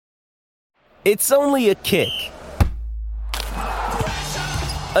It's only a kick,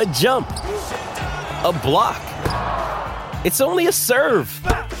 a jump, a block. It's only a serve.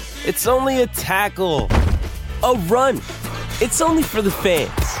 It's only a tackle, a run. It's only for the fans.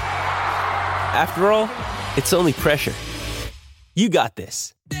 After all, it's only pressure. You got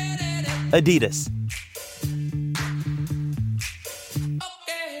this. Adidas.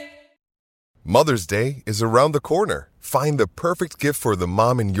 Mother's Day is around the corner. Find the perfect gift for the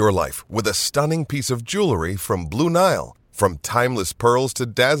mom in your life with a stunning piece of jewelry from Blue Nile. From timeless pearls to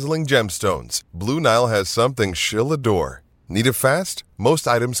dazzling gemstones, Blue Nile has something she'll adore. Need it fast? Most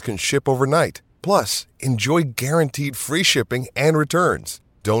items can ship overnight. Plus, enjoy guaranteed free shipping and returns.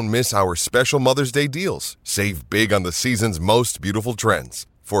 Don't miss our special Mother's Day deals. Save big on the season's most beautiful trends.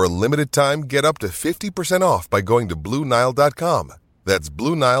 For a limited time, get up to 50% off by going to BlueNile.com. That's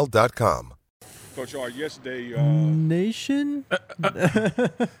BlueNile.com. Coach R, yesterday... Nation?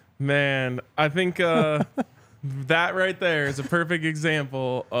 Man, I think that right there is a perfect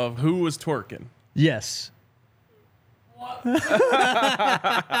example of who was twerking. Yes.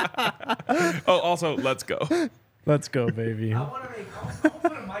 Oh, also, let's go. Let's go, baby. I'll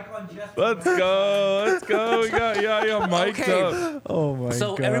put a mic on Jeff. Let's go. We got mic'd Okay. up. Oh, my God.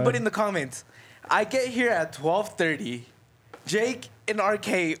 So everybody in the comments, I get here at 12:30. Jake and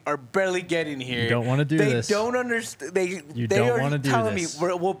RK are barely getting here. You don't want to do this. They don't understand. They don't are wanna do telling this. me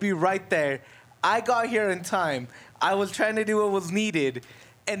we'll be right there. I got here in time. I was trying to do what was needed,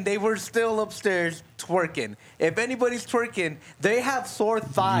 and they were still upstairs twerking. If anybody's twerking, they have sore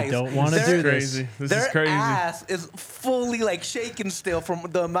thighs. You don't want to Their- do this. Crazy. This Their is crazy. ass is fully like shaking still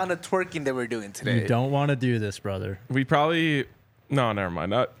from the amount of twerking they were doing today. You don't want to do this, brother. We probably... No, never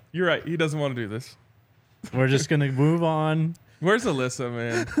mind. You're right. He doesn't want to do this. We're just going to move on. Where's Alyssa,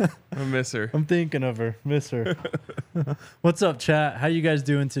 man? I miss her. I'm thinking of her. Miss her. What's up, chat? How you guys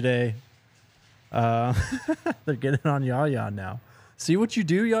doing today? They're getting on Yaya now. See what you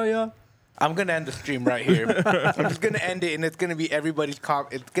do, Yaya? I'm gonna end the stream right here. I'm just gonna end it, and it's gonna be everybody's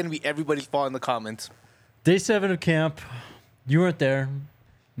fault in the comments. Day 7 of camp. You weren't there.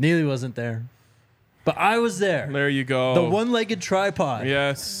 Neely wasn't there. But I was there. There you go. The one-legged tripod.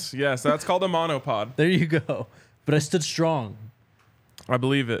 Yes. That's called a monopod. There you go. But I stood strong. I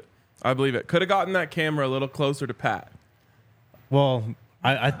believe it. Could have gotten that camera a little closer to Pat. Well,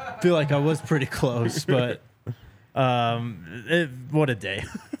 I feel like I was pretty close, but what a day.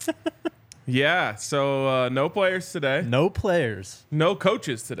 Yeah, so no players today. No players. No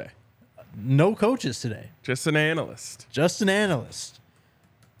coaches today. No coaches today. Just an analyst. Just an analyst.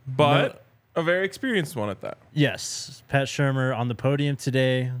 But a very experienced one at that. Yes. Pat Shurmur on the podium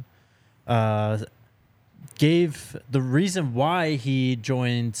today gave the reason why he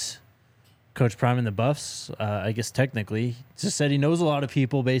joined Coach Prime and the Buffs. I guess technically, just said he knows a lot of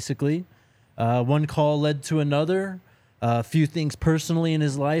people, basically. One call led to another. A few things personally in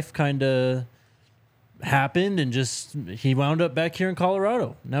his life kind of happened, and just he wound up back here in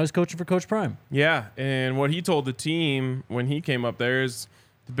Colorado. Now he's coaching for Coach Prime. Yeah, and what he told the team when he came up there is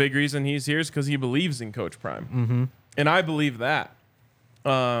the big reason he's here is because he believes in Coach Prime. Mm-hmm. And I believe that.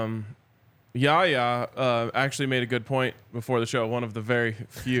 Yaya actually made a good point before the show, one of the very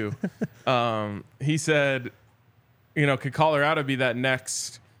few. He said, could Colorado be that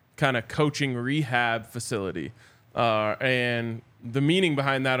next kind of coaching rehab facility? And the meaning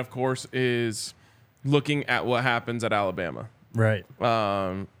behind that, of course, is looking at what happens at Alabama. Right.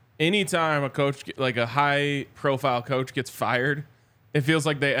 Anytime a coach, like a high-profile coach, gets fired, it feels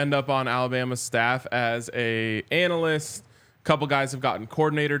like they end up on Alabama's staff as a analyst. A couple guys have gotten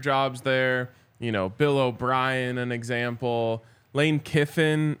coordinator jobs there. Bill O'Brien, an example. Lane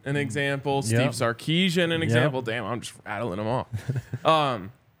Kiffin, an example. Yep. Steve Sarkisian, an example. Damn, I'm just rattling them off.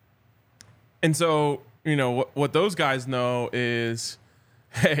 And so, what those guys know is,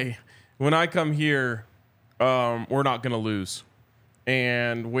 hey, when I come here, we're not going to lose.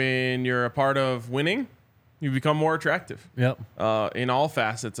 And when you're a part of winning, you become more attractive. Yep. In all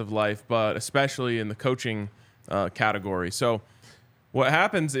facets of life, but especially in the coaching category. So what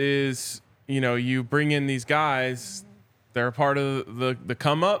happens is, you bring in these guys, they're a part of the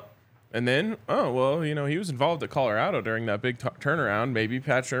come up, and then, he was involved at Colorado during that big turnaround. Maybe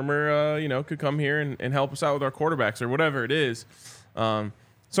Pat Shurmur, could come here and help us out with our quarterbacks or whatever it is. So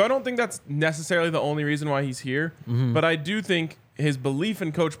I don't think that's necessarily the only reason why he's here, but I do think his belief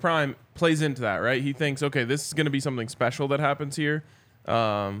in Coach Prime plays into that, right? He thinks, okay, this is going to be something special that happens here.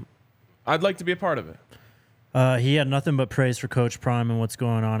 I'd like to be a part of it. He had nothing but praise for Coach Prime and what's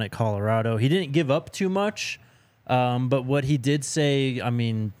going on at Colorado. He didn't give up too much, but what he did say,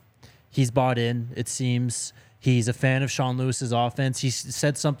 he's bought in, it seems. He's a fan of Sean Lewis's offense. He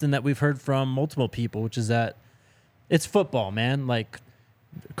said something that we've heard from multiple people, which is that it's football, man. Like,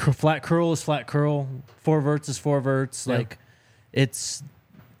 flat curl is flat curl. Four verts is four verts. Yeah. Like, it's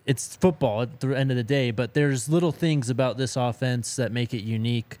football at the end of the day. But there's little things about this offense that make it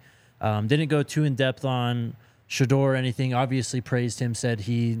unique. Didn't go too in depth on Shedeur or anything. Obviously praised him. Said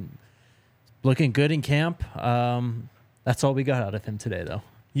he looking good in camp. That's all we got out of him today, though.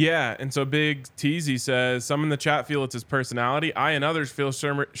 Yeah, and so Big Teasy says, some in the chat feel it's his personality. I and others feel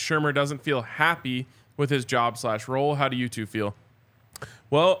Shermer doesn't feel happy with his job/role. How do you two feel?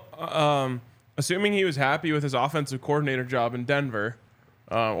 Well, assuming he was happy with his offensive coordinator job in Denver,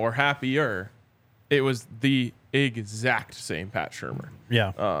 or happier, it was the exact same Pat Shermer.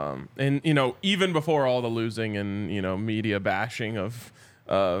 Yeah. And, even before all the losing and, media bashing of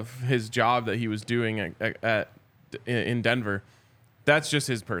his job that he was doing in Denver, that's just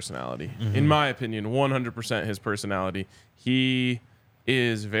his personality. Mm-hmm. In my opinion, 100% his personality. He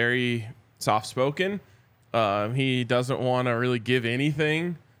is very soft-spoken. He doesn't want to really give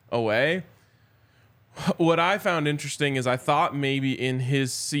anything away. What I found interesting is I thought maybe in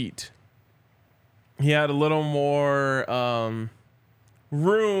his seat, he had a little more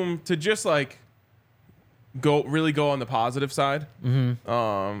room to just go on the positive side.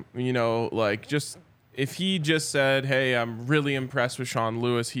 Mm-hmm. Just if he just said, "Hey, I'm really impressed with Sean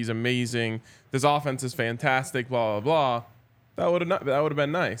Lewis. He's amazing. This offense is fantastic." Blah blah blah. That would have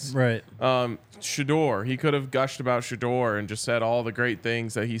been nice. Right. Shedeur, he could have gushed about Shedeur and just said all the great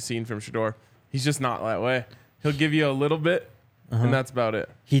things that he's seen from Shedeur. He's just not that way. He'll give you a little bit, and that's about it.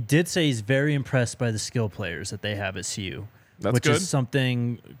 He did say he's very impressed by the skill players that they have at CU. That's which good. Is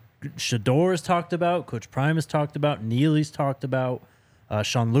something Shedeur has talked about, Coach Prime has talked about, Neely's talked about,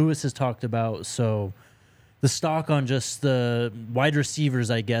 Sean Lewis has talked about. So the stock on just the wide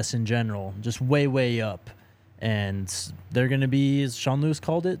receivers, I guess, in general, just way, way up. And they're going to be, as Sean Lewis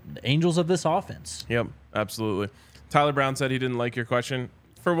called it, angels of this offense. Yep, absolutely. Tyler Brown said he didn't like your question.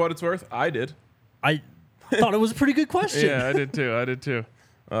 For what it's worth, I did. I thought it was a pretty good question. Yeah, I did too.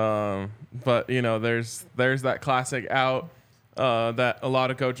 But there's that classic out that a lot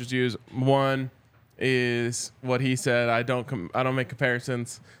of coaches use. One is what he said. I don't make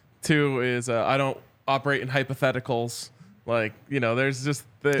comparisons. Two is I don't operate in hypotheticals.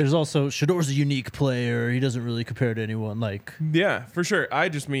 There's also Shedeur's a unique player. He doesn't really compare to anyone. Yeah, for sure. I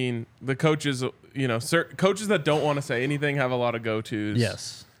just mean the coaches. Certain coaches that don't want to say anything have a lot of go-tos.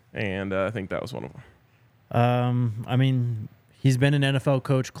 Yes, and I think that was one of them. I mean, he's been an NFL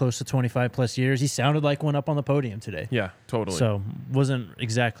coach close to 25 plus years. He sounded like one up on the podium today. Yeah, totally. So wasn't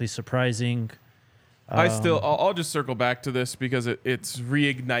exactly surprising. I'll just circle back to this because it's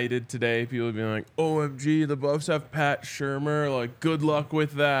reignited today. People being like, OMG, the Buffs have Pat Shermer. Good luck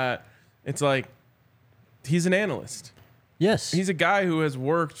with that. It's he's an analyst. Yes. He's a guy who has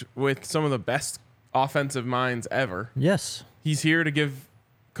worked with some of the best offensive minds ever. Yes. He's here to give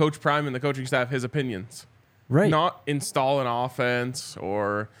Coach Prime and the coaching staff his opinions. Right. Not install an offense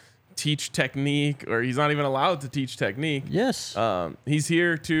or teach technique, or he's not even allowed to teach technique. Yes. He's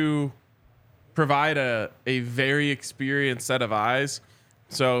here to provide a very experienced set of eyes,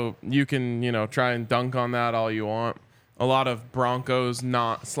 so you can try and dunk on that all you want. A lot of Broncos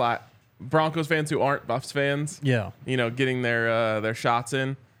fans who aren't Buffs fans, getting their shots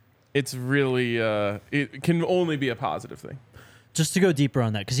in. It's really it can only be a positive thing. Just to go deeper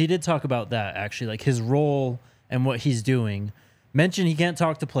on that, because he did talk about that actually, his role and what he's doing. Mentioned he can't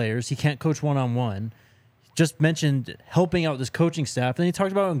talk to players, he can't coach one-on-one. Just mentioned helping out this coaching staff. And he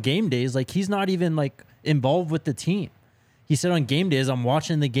talked about on game days, he's not even involved with the team. He said on game days, I'm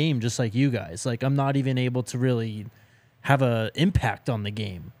watching the game just like you guys. I'm not even able to really have an impact on the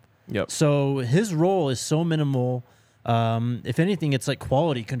game. Yep. So his role is so minimal. If anything, it's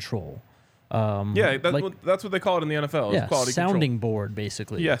quality control. That's what they call it in the NFL. Yeah, quality sounding control. board,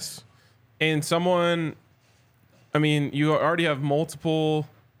 basically. Yes. And you already have multiple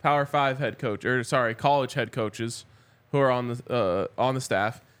Power 5 college head coaches who are on the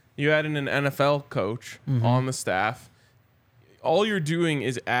staff. You add in an NFL coach on the staff. All you're doing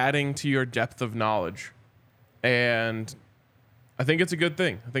is adding to your depth of knowledge. And I think it's a good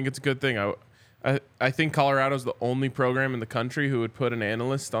thing. I think Colorado's the only program in the country who would put an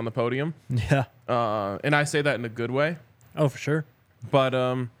analyst on the podium. Yeah. And I say that in a good way. Oh, for sure. But,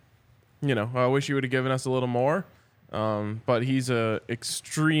 I wish he would have given us a little more. But he's a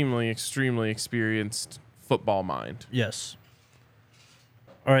extremely, extremely experienced football mind. Yes.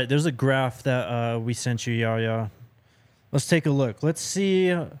 All right, there's a graph that we sent you, Yaya. Let's take a look. Let's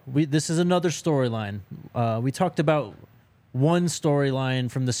see. This is another storyline. We talked about one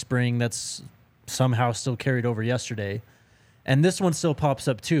storyline from the spring that's somehow still carried over yesterday. And this one still pops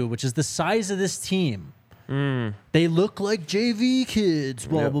up too, which is the size of this team. They look like JV kids,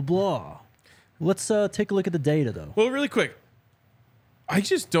 blah, blah, blah. Let's take a look at the data, though. Well, really quick, I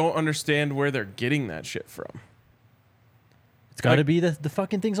just don't understand where they're getting that shit from. It's got to be the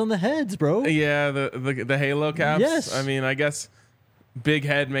fucking things on the heads, bro. Yeah, the halo caps. Yes. I mean, I guess big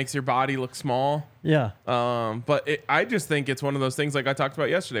head makes your body look small. Yeah. But I just think it's one of those things like I talked about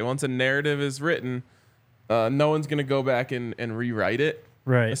yesterday. Once a narrative is written, no one's going to go back and rewrite it.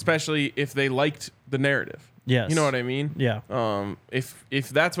 Right. Especially if they liked the narrative. Yes. You know what I mean? Yeah. If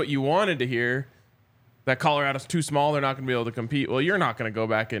that's what you wanted to hear, that Colorado's too small, they're not going to be able to compete. Well, you're not going to go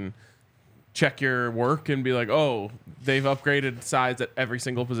back and check your work and be like, oh, they've upgraded size at every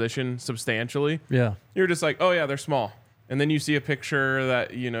single position substantially. Yeah. You're just like, oh yeah, they're small. And then you see a picture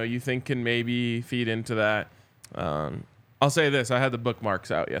that, you think can maybe feed into that. I'll say this. I had the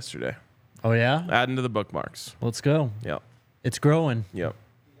bookmarks out yesterday. Oh, yeah? Adding to the bookmarks. Let's go. Yep. It's growing. Yep.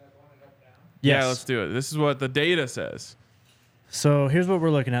 Yes. Yeah, let's do it. This is what the data says. So here's what we're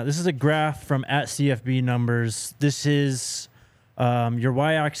looking at. This is a graph from @CFB numbers. This is your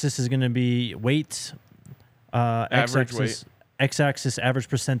y-axis is going to be weight, Average weight. x-axis average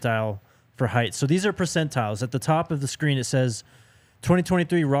percentile for height. So these are percentiles. At the top of the screen, it says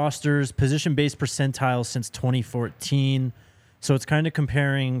 2023 rosters, position-based percentiles since 2014. So it's kind of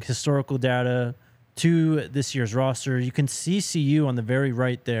comparing historical data to this year's roster. You can see CU on the very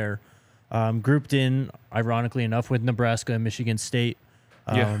right there, grouped in, ironically enough, with Nebraska and Michigan State.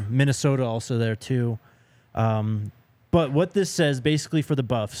 Minnesota also there too. But what this says basically for the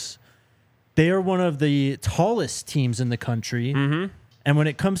Buffs, they are one of the tallest teams in the country. Mm-hmm. And when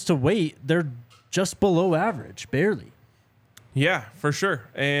it comes to weight, they're just below average, barely. Yeah, for sure.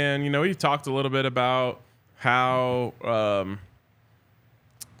 And, you talked a little bit about how,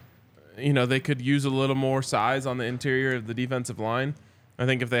 they could use a little more size on the interior of the defensive line. I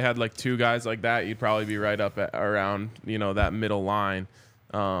think if they had like two guys like that, you'd probably be right up at around, that middle line.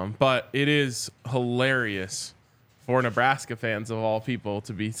 But it is hilarious for Nebraska fans of all people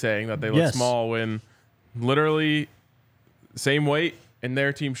to be saying that they look small when literally same weight and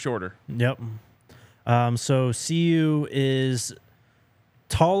their team's shorter. Yep. So CU is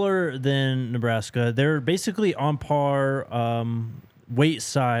taller than Nebraska. They're basically on par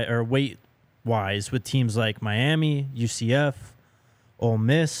weight wise with teams like Miami, UCF, Ole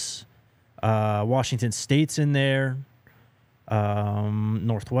Miss, Washington State's in there,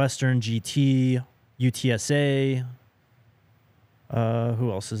 Northwestern, GT, UTSA.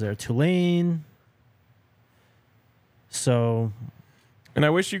 Who else is there? Tulane. So, and I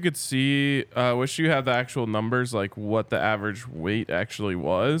wish you could see. Wish you had the actual numbers, like what the average weight actually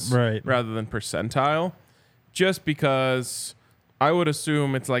was, right? Rather than percentile, just because I would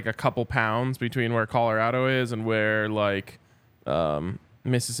assume it's like a couple pounds between where Colorado is and where like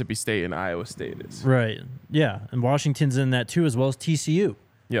Mississippi State and Iowa State is. Right. Yeah, and Washington's in that too, as well as TCU.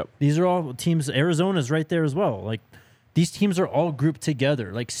 Yep. These are all teams. Arizona's right there as well. Like these teams are all grouped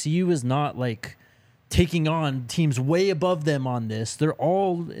together. Like CU is not like taking on teams way above them on this. They're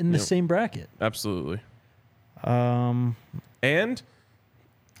all in the same bracket. Absolutely. And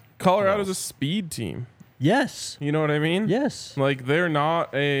Colorado's a speed team. Yes. You know what I mean? Yes. Like they're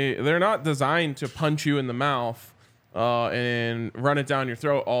not designed to punch you in the mouth and run it down your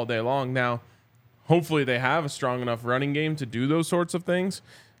throat all day long. Now, hopefully they have a strong enough running game to do those sorts of things.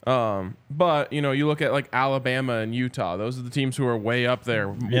 But you look at like Alabama and Utah. Those are the teams who are way up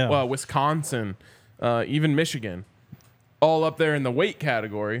there. Yeah. Wisconsin, even Michigan, all up there in the weight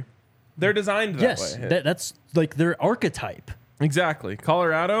category. They're designed that way. Yes, that's like their archetype. Exactly.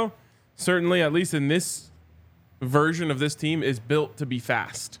 Colorado, certainly, at least in this version of this team, is built to be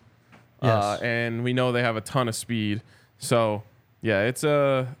fast. Yes. And we know they have a ton of speed. So, yeah, it's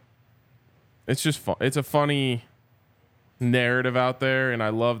just fun. It's a funny narrative out there, and I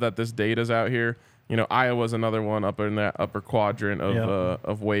love that this data's out here. Iowa's another one up in that upper quadrant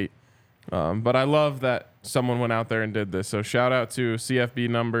of weight. But I love that someone went out there and did this. So shout out to CFB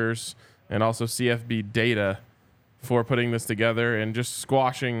numbers and also CFB data for putting this together and just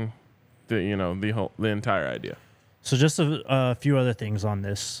squashing the entire idea. So just a few other things on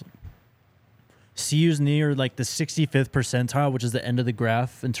this. CU's near like the 65th percentile, which is the end of the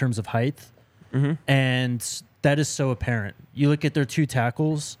graph in terms of height. Mm-hmm. And that is so apparent. You look at their two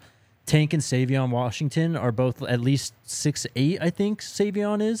tackles, Tank and Savion Washington are both at least 6'8", I think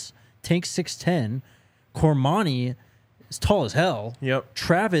Savion is. Tank's 6'10". Cormani is tall as hell. Yep.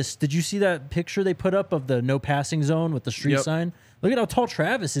 Travis, did you see that picture they put up of the no passing zone with the street sign? Look at how tall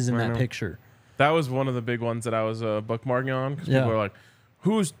Travis is in that picture. That was one of the big ones that I was bookmarking on because people are like,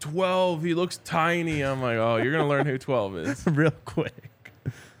 Who's 12? He looks tiny. I'm like, oh, you're gonna learn who 12 is. Real quick.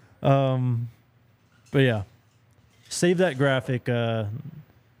 But yeah, save that graphic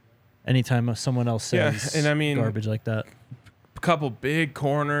anytime someone else says and I mean, garbage like that. A couple big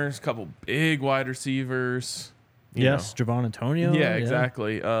corners, couple big wide receivers. Yes, Javon Antonio. Yeah,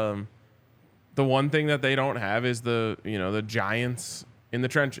 exactly. The one thing that they don't have is the giants in the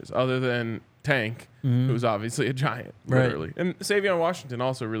trenches, other than Tank, who's obviously a giant, literally. Right. And Savion Washington,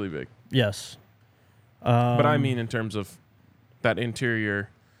 also really big. Yes. But I mean in terms of that interior,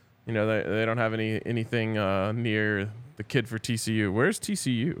 they don't have anything near the kid for TCU. Where's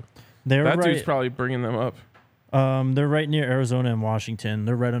TCU? That dude's probably bringing them up. They're right near Arizona and Washington.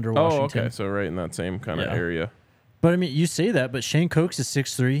 They're right under Washington. Oh, okay. So right in that same kind of area. But, I mean, you say that, but Shane Cokes is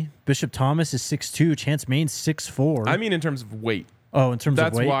 6'3". Bishop Thomas is 6'2". Chance Main's 6'4". I mean in terms of weight. Oh, in terms of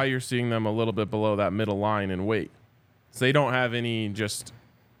weight? That's why you're seeing them a little bit below that middle line in weight. So they don't have any just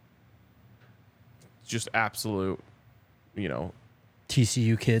absolute,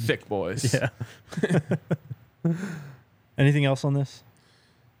 TCU kid. thick boys. Yeah. Anything else on this?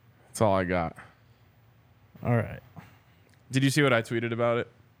 That's all I got. All right. Did you see what I tweeted about it?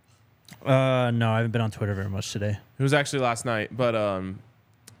 No, I haven't been on Twitter very much today. It was actually last night, but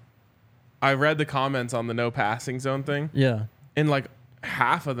I read the comments on the no passing zone thing. Yeah. And like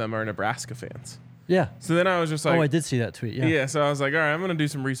half of them are Nebraska fans. Yeah. So then I was just like, oh, I did see that tweet. Yeah. Yeah. So I was like, all right, I'm going to do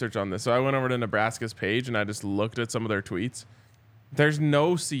some research on this. So I went over to Nebraska's page and I just looked at some of their tweets. There's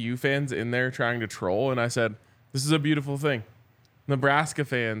no CU fans in there trying to troll. And I said, this is a beautiful thing. Nebraska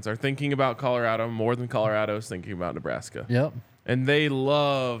fans are thinking about Colorado more than Colorado is thinking about Nebraska. Yep. And they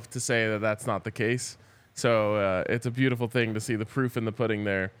love to say that that's not the case. So it's a beautiful thing to see the proof in the pudding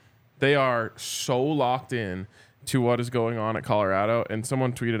there. They are so locked in to what is going on at Colorado. And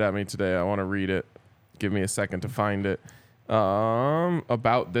someone tweeted at me today. I want to read it. Give me a second to find it.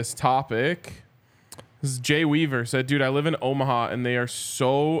 About this topic. This is Jay Weaver said, dude, I live in Omaha and they are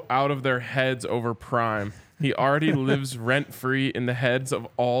so out of their heads over Prime. He already lives rent-free in the heads of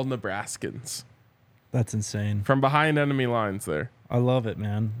all Nebraskans. That's insane. From behind enemy lines there. I love it,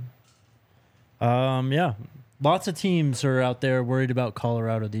 man. Yeah. Lots of teams are out there worried about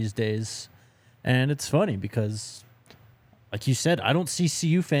Colorado these days. And it's funny because, like you said, I don't see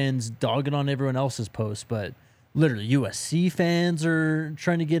CU fans dogging on everyone else's posts, but literally USC fans are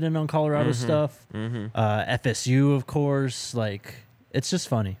trying to get in on Colorado stuff. FSU, of course. Like, it's just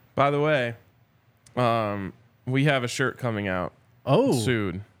funny. By the way, we have a shirt coming out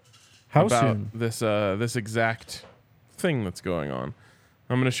soon. How about soon? This exact thing that's going on.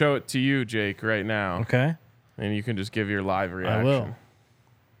 I'm going to show it to you, Jake, right now. Okay. And you can just give your live reaction. I will.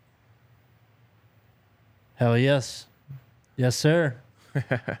 Hell yes. Yes, sir.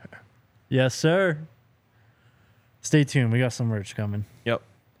 Yes, sir. Stay tuned. We got some merch coming. Yep.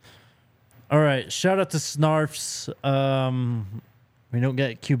 All right. Shout out to Snarfs. We don't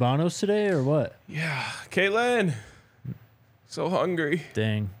get Cubanos today or what? Yeah. Caitlin. So hungry.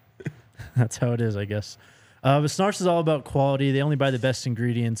 Dang. That's how it is, I guess. But Snarfs is all about quality. They only buy the best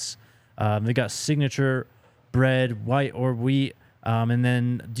ingredients. They got signature bread, white or wheat. And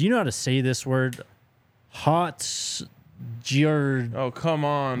then, do you know how to say this word? Oh, come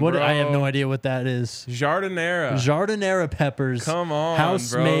on, what? bro. I have no idea what that is. Jardinera peppers. Come on,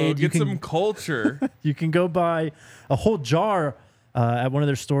 house bro. made. Get some culture. You can go buy a whole jar at one of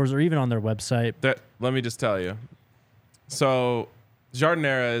their stores or even on their website. Let me just tell you. So,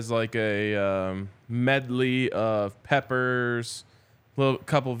 Jardinera is like a medley of peppers, little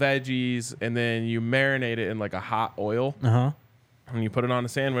couple veggies, and then you marinate it in like a hot oil. And you put it on a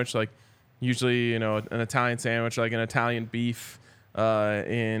sandwich, like usually, an Italian sandwich, like an Italian beef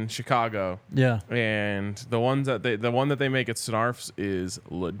in Chicago. Yeah. And the one that they make at Snarf's is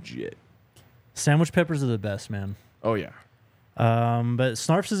legit. Sandwich peppers are the best, man. Oh yeah. But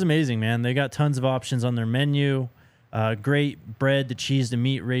Snarf's is amazing, man. They got tons of options on their menu. Great bread to cheese to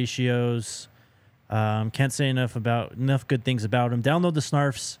meat ratios. Can't say enough good things about them. Download the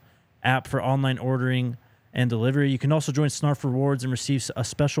Snarf's app for online ordering and delivery. You can also join Snarf Rewards and receive a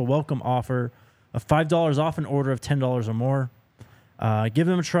special welcome offer of $5 off an order of $10 or more. Give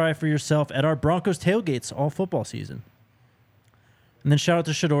them a try for yourself at our Broncos tailgates all football season. And then shout out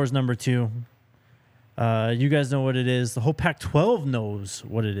to Shedeur's number 2. You guys know what it is. The whole Pac-12 knows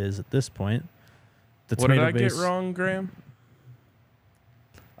what it is at this point. What did I get wrong, Graham?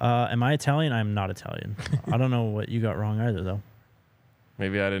 Am I Italian? I'm not Italian. I don't know what you got wrong either, though.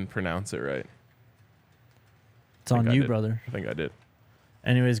 Maybe I didn't pronounce it right. It's on you, brother. I think I did.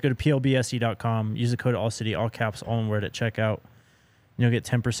 Anyways, go to plbse.com. Use the code AllCity, all caps, all one word at checkout. And you'll get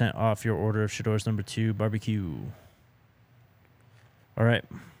 10% off your order of Shedeur's number 2 barbecue. All right.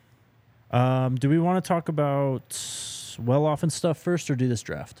 Do we want to talk about well-off and stuff first or do this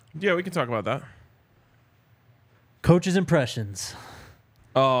draft? Yeah, we can talk about that. Coaches' impressions.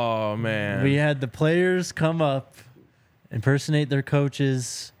 Oh, man. We had the players come up, impersonate their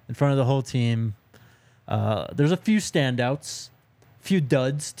coaches in front of the whole team. There's a few standouts, a few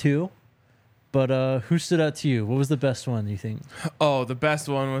duds too. But who stood out to you? What was the best one, you think? Oh, the best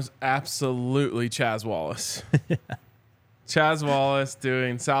one was absolutely Chaz Wallace. Yeah. Chaz Wallace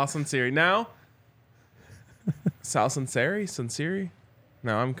doing Sal Sinceri. Now, Sal Sinceri?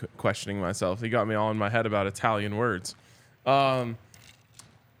 Now I'm questioning myself. He got me all in my head about Italian words.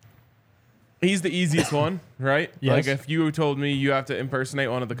 He's the easiest one, right? Yes. Like if you told me you have to impersonate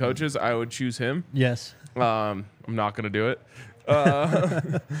one of the coaches, I would choose him. Yes. I'm not going to do it.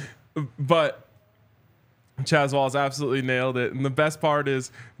 But Chaz Wallace absolutely nailed it. And the best part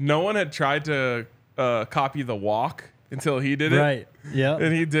is no one had tried to copy the walk until he did it. Right. Yeah.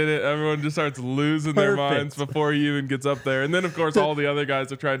 And he did it. Everyone just starts losing their minds before he even gets up there. And then, of course, all the other guys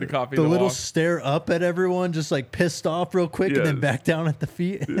have tried to copy the little walk. stare up at everyone, just like pissed off real quick and then back down at the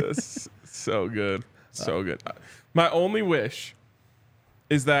feet. Yes. So good. So good. My only wish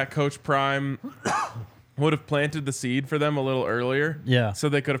is that Coach Prime would have planted the seed for them a little earlier. Yeah. So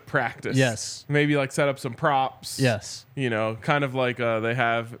they could have practiced. Yes. Maybe like set up some props. Yes. You know, kind of like they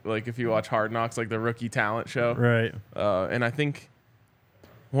have, like if you watch Hard Knocks, like the rookie talent show. Right. And I think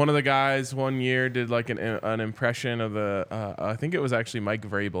one of the guys one year did like an impression of I think it was actually Mike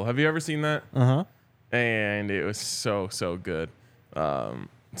Vrabel. Have you ever seen that? Uh-huh. And it was so good.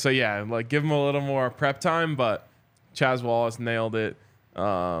 So yeah, like give him a little more prep time, but Chaz Wallace nailed it.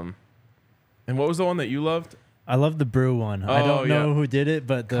 And what was the one that you loved? I love the Brew one. I don't know who did it,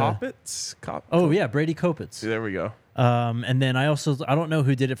 but Kopitz? Oh yeah, Brady Kopitz. There we go. And then I don't know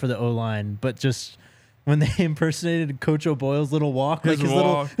who did it for the O-line, but just when they impersonated Coach O'Boyle's little walk, His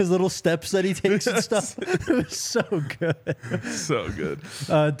his little steps that he takes and stuff. It was so good. So good.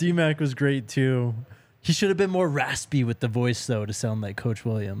 D-Mac was great too. He should have been more raspy with the voice though to sound like Coach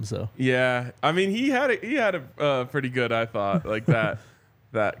Williams though. Yeah, I mean he had a pretty good, I thought, like that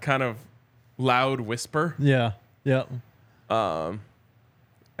kind of loud whisper. Yeah. Yeah. And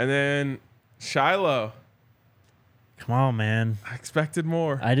then Shiloh. Come on, man. I expected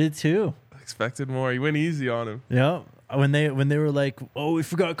more. I did too. Expected more. He went easy on him. Yeah. When they were like, oh, we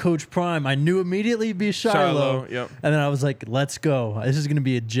forgot Coach Prime, I knew immediately it'd be Shiloh. Yep. And then I was like, let's go. This is gonna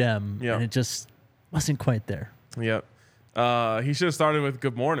be a gem. Yep. And it just wasn't quite there. Yep. He should have started with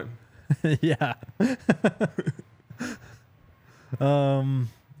good morning. Yeah.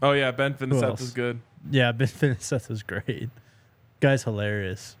 Oh yeah, Ben Finiseth else? was good. Yeah, Ben Finiseth was great. Guy's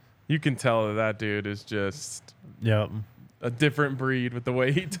hilarious. You can tell that dude is just Yep. a different breed with the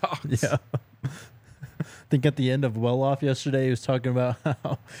way he talks. Yeah. I think at the end of Well Off yesterday, he was talking about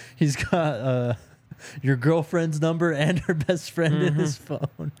how he's got your girlfriend's number and her best friend in his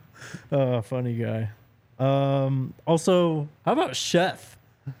phone. Oh, funny guy. Also, how about Chef?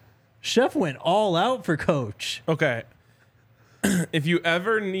 Chef went all out for Coach. Okay. If you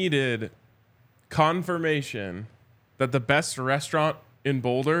ever needed confirmation that the best restaurant in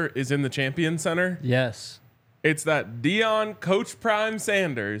Boulder is in the Champion Center, Yes. it's that Dion Coach Prime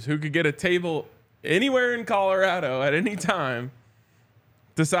Sanders, who could get a table anywhere in Colorado at any time,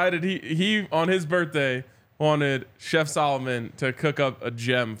 decided he on his birthday wanted Chef Solomon to cook up a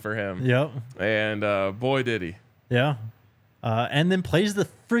gem for him. Yep. And boy, did he. Yeah. And then plays the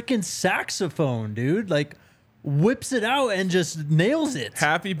freaking saxophone, dude. Like, whips it out and just nails it.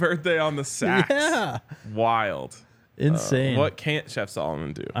 Happy birthday on the sax. Yeah. Wild. Insane. What can't Chef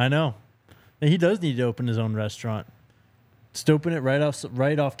Solomon do? I know. And he does need to open his own restaurant. Just open it right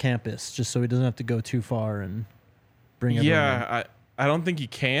off campus, just so he doesn't have to go too far and bring everyone in. Yeah, I don't think he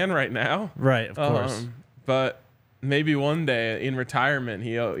can right now. Right, of course. But maybe one day in retirement,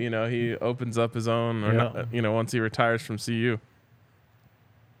 he opens up his own, or once he retires from CU.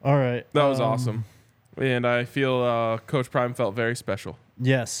 All right. That was awesome. And I feel Coach Prime felt very special.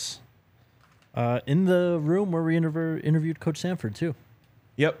 Yes. In the room where we interviewed Coach Sanford, too.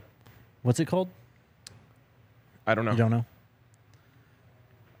 Yep. What's it called? I don't know. You don't know?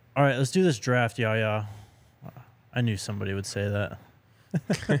 All right, let's do this draft, yeah. I knew somebody would say that.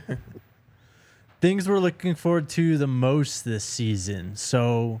 Things we're looking forward to the most this season.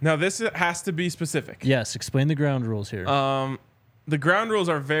 So Now, this has to be specific. yes, explain the ground rules here. The ground rules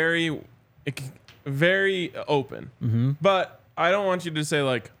are very open. But I don't want you to say,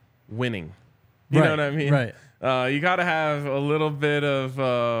 like, winning. You know what I mean? Right. You got to have a little bit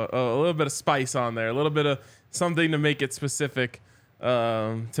of spice on there, a little bit of something to make it specific,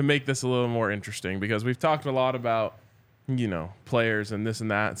 to make this a little more interesting. Because we've talked a lot about players and this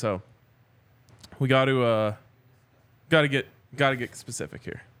and that. So we got to get specific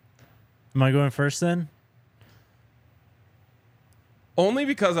here. Am I going first then? Only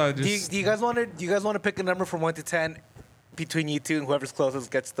because I just Do you guys want to pick a number from 1 to 10 between you two, and whoever's closest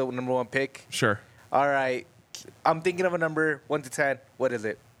gets the number one pick? sure. All right. I'm thinking of a number 1 to 10. What is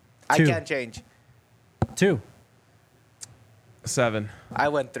it? I 2. can't change. 2. 7. I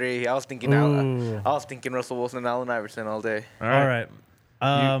went 3. I was thinking Russell Wilson and Allen Iverson all day. All All right.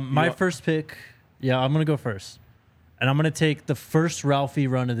 right. You My want- first pick. Yeah, I'm gonna go first, and I'm gonna take the first Ralphie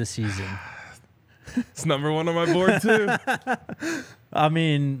run of the season. It's number 1 on my board too. I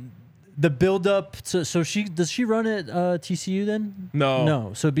mean, the build up. So does she run at TCU then?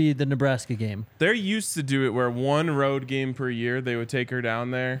 No. So it'd be the Nebraska game. They're used to do it where 1 road game per year they would take her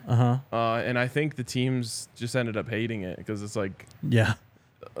down there. And I think the teams just ended up hating it because it's like Yeah.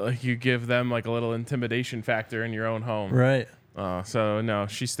 you give them like a little intimidation factor in your own home. Right. So no,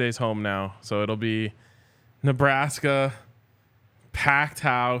 she stays home now. So it'll be Nebraska, packed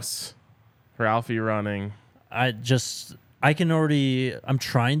house, Ralphie running. I'm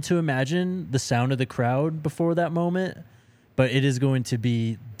trying to imagine the sound of the crowd before that moment, but it is going to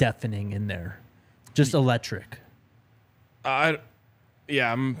be deafening in there. Just electric. I'm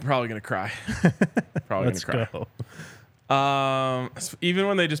probably gonna cry. Let's go. Even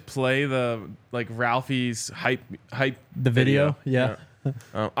when they just play the like Ralphie's hype The video? Yeah.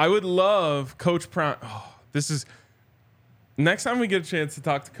 I would love Coach Prime. Oh, this is next time we get a chance to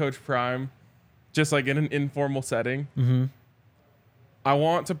talk to Coach Prime, just like in an informal setting. Mm-hmm. I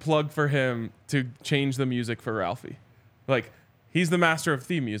want to plug for him to change the music for Ralphie. Like, he's the master of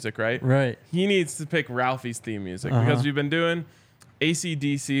theme music, right? Right. He needs to pick Ralphie's theme music because we've been doing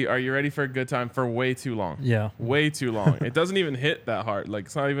AC/DC, Are You Ready for a Good Time for way too long. Yeah. Way too long. It doesn't even hit that hard. Like,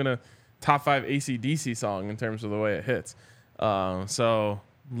 it's not even a top 5 AC/DC song in terms of the way it hits. So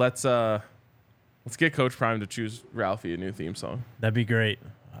let's get Coach Prime to choose Ralphie a new theme song. That'd be great.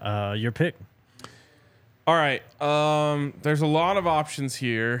 Your pick. All right. There's a lot of options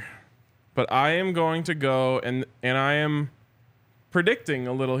here, but I am going to go and I am predicting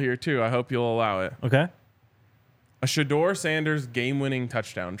a little here too. I hope you'll allow it. Okay. A Shedeur Sanders game-winning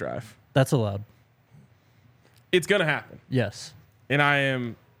touchdown drive. That's allowed. It's gonna happen, Yes. and I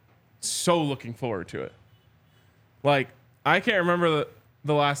am so looking forward to it. Like, I can't remember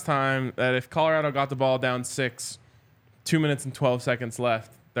the last time that if Colorado got the ball down 6, 2 minutes and 12 seconds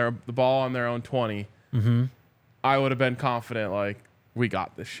left, the ball on their own 20. Mm-hmm. I would have been confident, like, we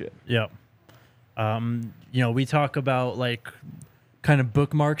got this shit. Yep. We talk about like kind of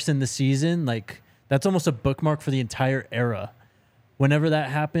bookmarks in the season. Like that's almost a bookmark for the entire era. Whenever that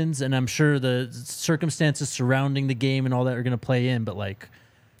happens, and I'm sure the circumstances surrounding the game and all that are going to play in, but like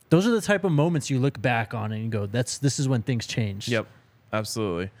those are the type of moments you look back on and you go, this is when things changed. Yep,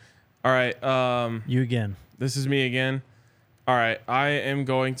 absolutely. All right. You again. This is me again. All right. I am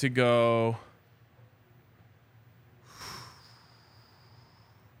going to go.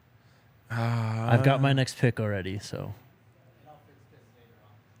 I've got my next pick already, so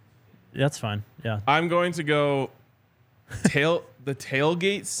that's fine. Yeah. I'm going to go the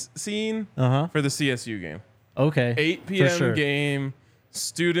tailgate scene for the CSU game. Okay. 8 p.m. sure. game.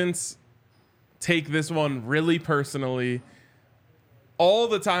 Students take this one really personally. All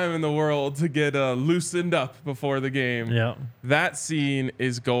the time in the world to get loosened up before the game. Yeah. That scene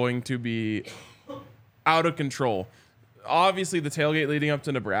is going to be out of control. Obviously, the tailgate leading up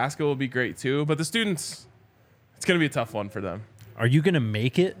to Nebraska will be great too, but the students, it's going to be a tough one for them. Are you going to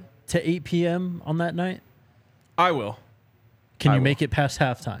make it to 8 p.m. on that night? I will. Can I you will. make it past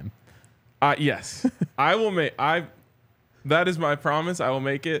halftime? Yes. I will make. That is my promise. I will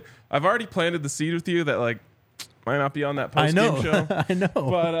make it. I've already planted the seed with you that like might not be on that post game show. I know.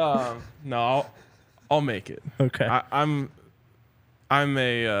 But no, I'll make it. Okay. I'm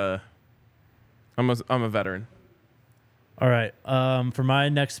a veteran. All right. For my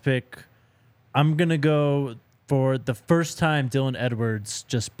next pick, I'm gonna go for the first time Dylan Edwards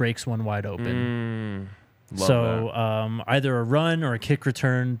just breaks one wide open. Love So either a run or a kick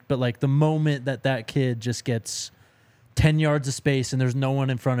return, but like the moment that kid just gets 10 yards of space and there's no one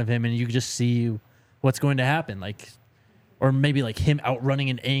in front of him, and you just see what's going to happen, like, or maybe like him outrunning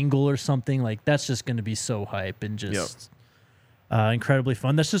an angle or something, like that's just going to be so hype and just incredibly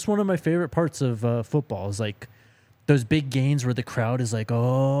fun. That's just one of my favorite parts of football is like those big gains where the crowd is like,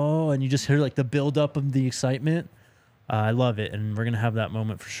 oh, and you just hear like the build up of the excitement. I love it, and we're going to have that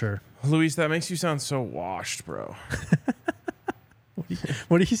moment for sure. Luis, that makes you sound so washed, bro.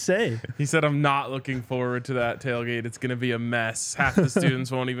 What did he say? He said, I'm not looking forward to that tailgate. It's going to be a mess. Half the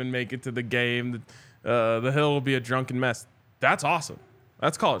students won't even make it to the game. The hill will be a drunken mess. That's awesome.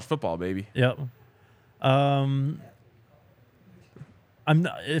 That's college football, baby. Yep.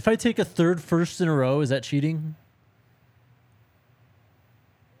 If I take a third first in a row, is that cheating?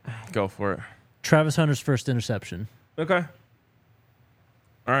 Go for it. Travis Hunter's first interception. Okay.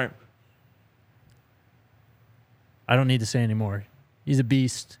 All right. I don't need to say anymore. He's a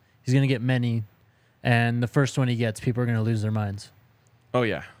beast. He's going to get many. And the first one he gets, people are going to lose their minds. Oh,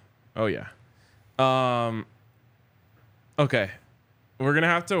 yeah. Oh, yeah. Okay. We're going to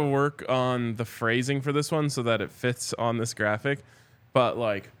have to work on the phrasing for this one so that it fits on this graphic. But,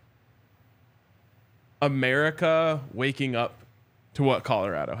 like, America waking up to what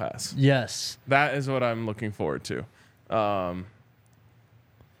Colorado has. Yes. That is what I'm looking forward to.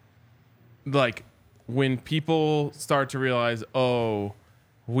 Like, when people start to realize, oh,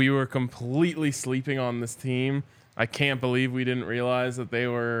 we were completely sleeping on this team. I can't believe we didn't realize that they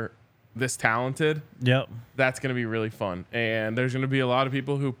were this talented. Yep. That's going to be really fun. And there's going to be a lot of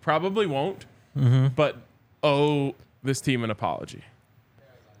people who probably won't, but owe this team an apology.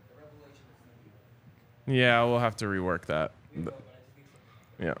 Yeah, we'll have to rework that.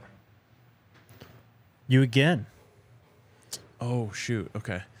 Yeah. You again. Oh, shoot.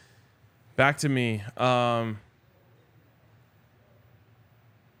 Okay. Back to me.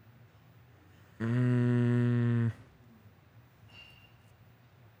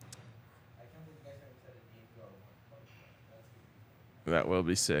 That will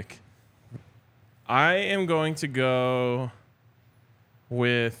be sick. I am going to go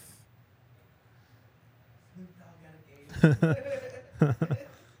with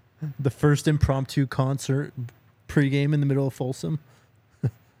The first impromptu concert pregame in the middle of Folsom.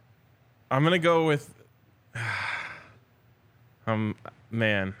 I'm going to go with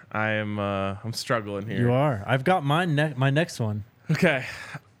man, I'm struggling here. You are. I've got my next one. Okay.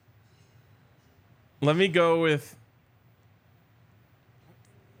 Let me go with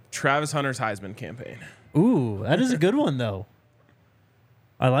Travis Hunter's Heisman campaign. Ooh, that is a good one, though.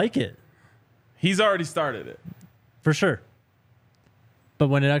 I like it. He's already started it. For sure. But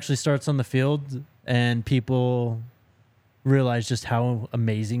when it actually starts on the field and people realize just how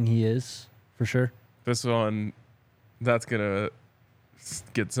amazing he is, for sure. This one, that's going to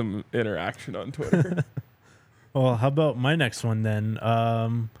get some interaction on Twitter. Well, how about my next one then?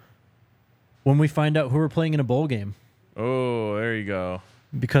 When we find out who we're playing in a bowl game. Oh, there you go.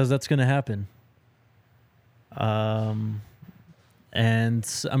 Because that's going to happen. And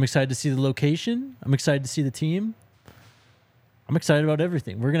I'm excited to see the location. I'm excited to see the team. I'm excited about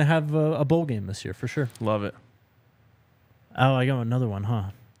everything. We're going to have a bowl game this year for sure. Love it. Oh, I got another one,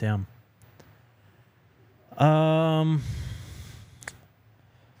 huh? Damn.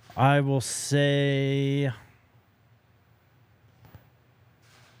 I will say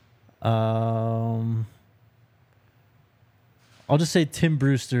I'll just say Tim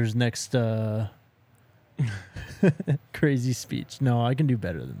Brewster's next crazy speech. No, I can do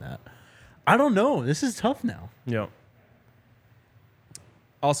better than that. I don't know. This is tough now. Yep.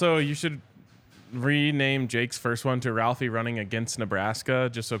 Also, you should rename Jake's first one to Ralphie running against Nebraska,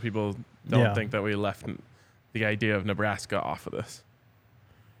 just so people don't think that we left the idea of Nebraska off of this.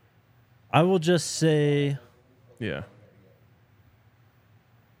 I will just say, yeah.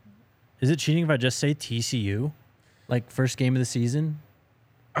 Is it cheating if I just say TCU? Like first game of the season?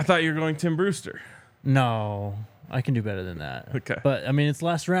 I thought you were going Tim Brewster. No, I can do better than that. Okay. But, I mean, it's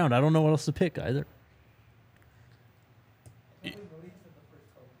last round. I don't know what else to pick either.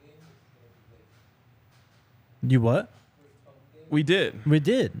 You what? We did. We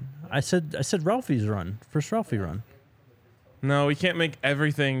did. I said Ralphie's run. First Ralphie run. No, we can't make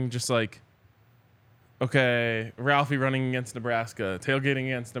everything just like, okay, Ralphie running against Nebraska, tailgating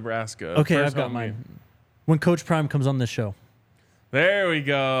against Nebraska. Okay, first I've got home mine. game. When Coach Prime comes on this show. There we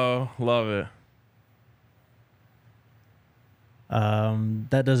go. Love it.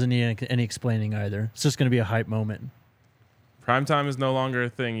 That doesn't need any explaining either. It's just going to be a hype moment. Primetime is no longer a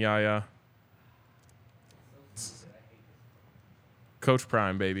thing, Yaya. Coach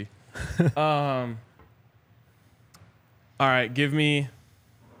Prime, baby. All right, give me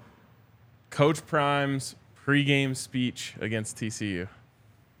Coach Prime's pregame speech against TCU.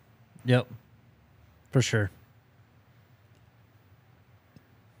 Yep. For sure.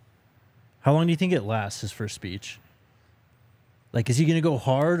 How long do you think it lasts, his first speech? Like, is he going to go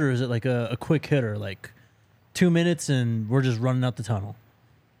hard, or is it like a quick hitter, like 2 minutes and we're just running out the tunnel?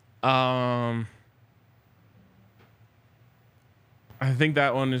 I think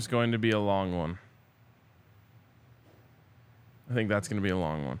that one is going to be a long one. I think that's going to be a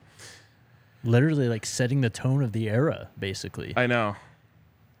long one. Literally, like, setting the tone of the era, basically. I know.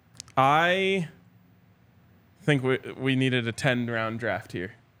 I think we needed a 10-round draft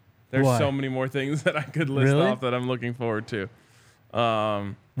here. There's Why? so many more things that I could list Really? off that I'm looking forward to.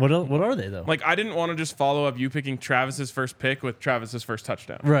 What are they though? Like, I didn't want to just follow up you picking Travis's first pick with Travis's first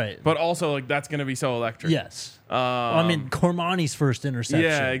touchdown. Right. But also, like, that's going to be so electric. Yes. I mean, Cormani's first interception.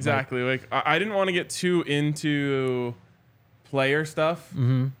 Yeah, exactly. Like, I didn't want to get too into player stuff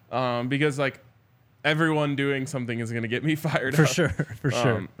because, like, everyone doing something is going to get me fired For up. sure. For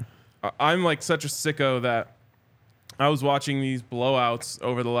sure. I'm, like, such a sicko that I was watching these blowouts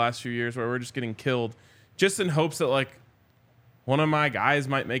over the last few years where we're just getting killed just in hopes that, like, one of my guys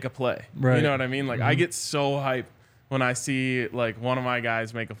might make a play. Right. You know what I mean? Like, I get so hyped when I see, like, one of my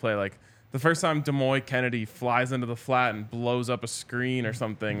guys make a play. Like, the first time Demoy Kennedy flies into the flat and blows up a screen or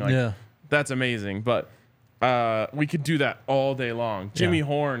something, like, that's amazing. But we could do that all day long. Jimmy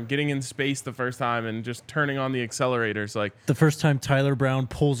Horn getting in space the first time and just turning on the accelerators. Like, the first time Tyler Brown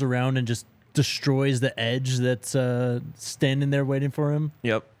pulls around and just destroys the edge that's standing there waiting for him.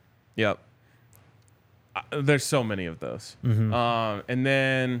 Yep. There's so many of those. And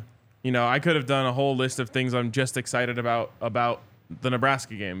then, you know, I could have done a whole list of things I'm just excited about the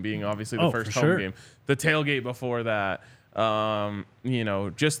Nebraska game being obviously the first home game, the tailgate before that, you know,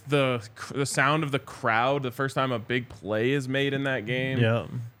 just the sound of the crowd the first time a big play is made in that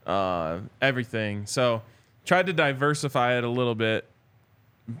game. Everything. So tried to diversify it a little bit.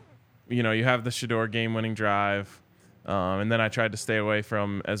 You know, you have the Shedeur game-winning drive. And then I tried to stay away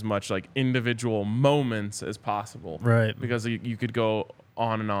from as much like individual moments as possible. Right. Because you could go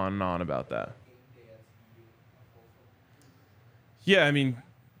on and on and on about that. Yeah, I mean,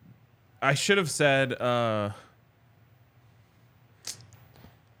 I should have said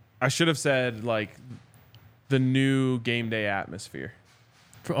like the new game day atmosphere.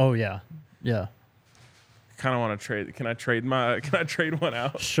 Oh yeah. Yeah. Kind of want to trade. Can I trade one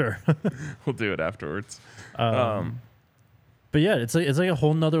out? Sure. We'll do it afterwards. But yeah, it's like a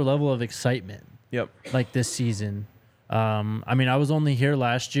whole nother level of excitement. Yep. Like this season. I mean, I was only here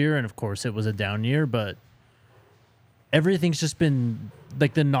last year, and of course it was a down year, but everything's just been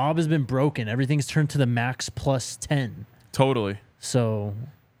like the knob has been broken. Everything's turned to the max plus 10. Totally. So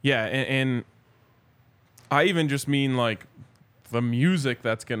yeah, and I even just mean like the music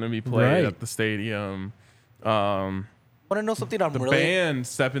that's going to be played at the stadium. Want to know something? The band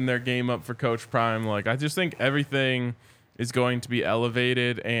stepping their game up for Coach Prime. Like, I just think everything is going to be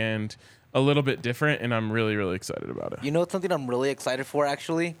elevated and a little bit different, and I'm really, really excited about it. You know something I'm really excited for,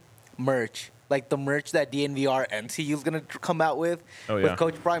 actually? Merch. Like the merch that DNVR MCU is going to come out with with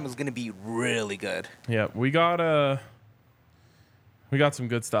Coach Prime is going to be really good. Yeah, we got some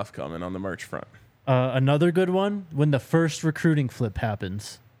good stuff coming on the merch front. another good one, when the first recruiting flip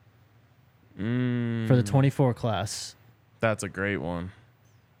happens for the 24 class. That's a great one.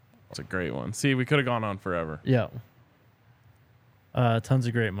 That's a great one. See, we could have gone on forever. Yeah. Tons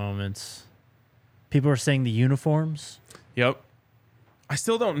of great moments. People are saying the uniforms. Yep. I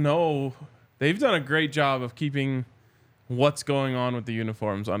still don't know. They've done a great job of keeping what's going on with the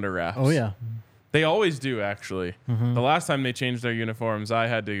uniforms under wraps. Oh, yeah. They always do, actually. Mm-hmm. The last time they changed their uniforms, I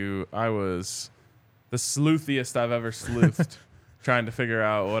was the sleuthiest I've ever sleuthed trying to figure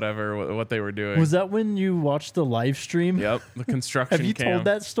out what they were doing. Was that when you watched the live stream? Yep, the construction Have you cam. told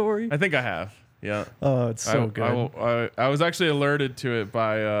that story? I think I have, yeah. Oh, it's so good. I was actually alerted to it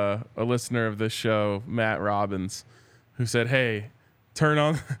by a listener of this show, Matt Robbins, who said, hey, turn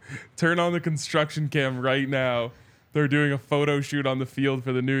on the construction cam right now. They're doing a photo shoot on the field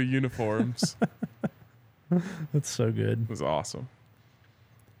for the new uniforms. That's so good. It was awesome.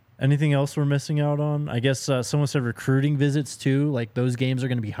 Anything else we're missing out on? I guess someone said recruiting visits too. Like those games are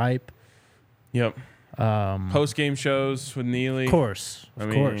going to be hype. Yep. Post-game shows with Neely. Of course. I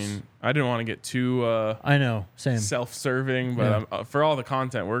mean, I didn't want to get too I know, same. self-serving, but for all the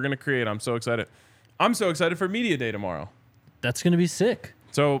content we're going to create, I'm so excited. I'm so excited for Media Day tomorrow. That's going to be sick.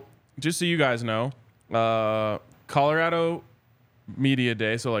 So just so you guys know, Colorado Media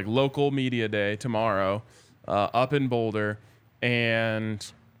Day, so like local Media Day tomorrow, up in Boulder, and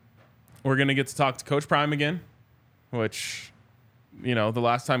we're gonna get to talk to Coach Prime again, which, you know, the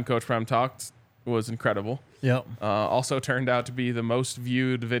last time Coach Prime talked was incredible. Yep. Also turned out to be the most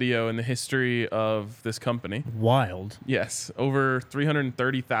viewed video in the history of this company. Wild. Yes, over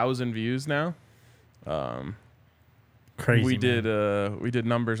 330,000 views now. Crazy. We did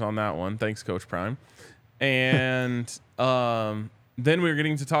numbers on that one. Thanks, Coach Prime. And then we were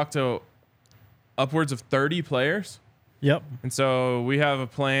getting to talk to upwards of 30 players. Yep. And so we have a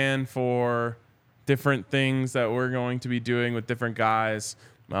plan for different things that we're going to be doing with different guys.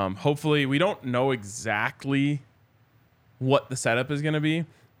 Hopefully, we don't know exactly what the setup is going to be,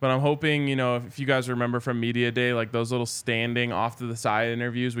 But I'm hoping, if you guys remember from Media Day, like those little standing off to the side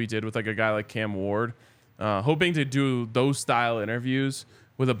interviews we did with like a guy like Cam Ward, hoping to do those style interviews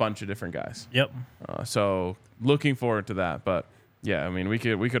with a bunch of different guys. Yep. So looking forward to that. But yeah, I mean, we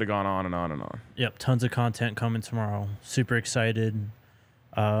could have gone on and on and on. Yep. Tons of content coming tomorrow. Super excited.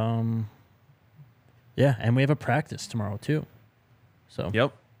 Yeah, and we have a practice tomorrow too. So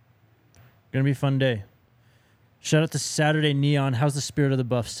Yep. Gonna be a fun day. Shout out to Saturday Neon. How's the spirit of the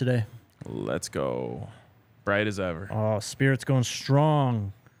Buffs today? Let's go. Bright as ever. Oh, spirit's going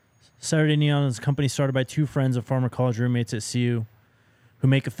strong. Saturday Neon is a company started by two friends of former college roommates at CU who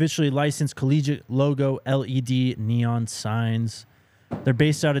make officially licensed collegiate logo LED neon signs. They're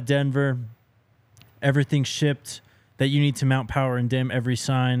based out of Denver. Everything's shipped that you need to mount, power, and dim every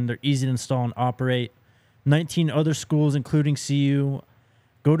sign. They're easy to install and operate. 19 other schools, including CU.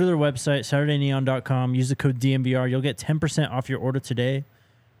 Go to their website, SaturdayNeon.com. Use the code DMVR. You'll get 10% off your order today,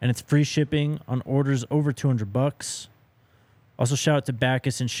 and it's free shipping on orders over $200. Also, shout out to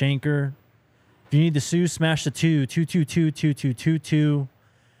Backus and Shanker. If you need the sue, smash the 222-2222.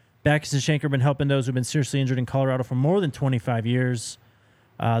 Backus and Shanker have been helping those who've been seriously injured in Colorado for more than 25 years.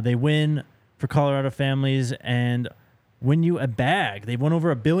 They win for Colorado families and win you a bag. They've won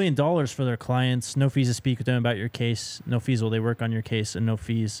over $1 billion for their clients. No fees to speak with them about your case. No fees while they work on your case, and no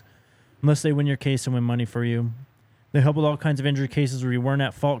fees unless they win your case and win money for you. They help with all kinds of injury cases where you weren't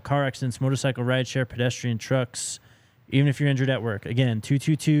at fault: car accidents, motorcycle, rideshare, pedestrian, trucks, even if you're injured at work. Again,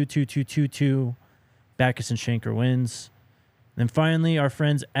 222-2222. Backus and Shanker wins. And then finally, our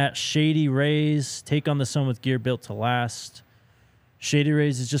friends at Shady Rays take on the sun with gear built to last. Shady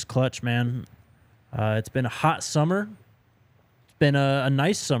Rays is just clutch, man. It's been a hot summer. It's been a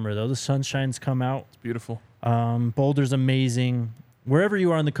nice summer, though. The sunshine's come out. It's beautiful. Boulder's amazing. Wherever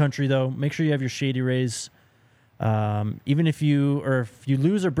you are in the country, though, make sure you have your Shady Rays. Even if you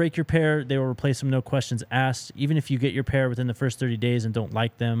lose or break your pair, they will replace them, no questions asked. Even if you get your pair within the first 30 days and don't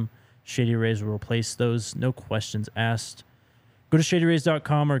like them, Shady Rays will replace those, no questions asked. Go to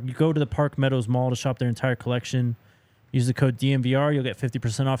ShadyRays.com or go to the Park Meadows Mall to shop their entire collection. Use the code DMVR. You'll get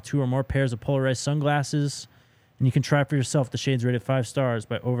 50% off 2 or more pairs of polarized sunglasses. And you can try for yourself. The shades rated 5 stars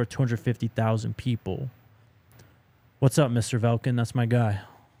by over 250,000 people. What's up, Mr. Velkin? That's my guy.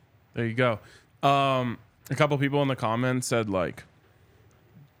 There you go. A couple people in the comments said, like,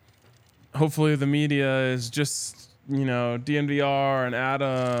 hopefully the media is just, DNVR and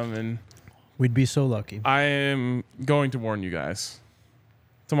Adam. And we'd be so lucky. I am going to warn you guys.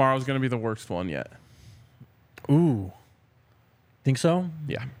 Tomorrow's going to be the worst one yet. Ooh. Think so?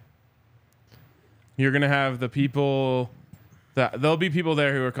 Yeah. You're going to have the people there'll be people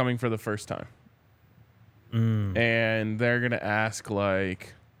there who are coming for the first time. And they're going to ask,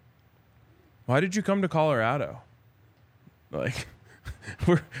 like, why did you come to Colorado? Like,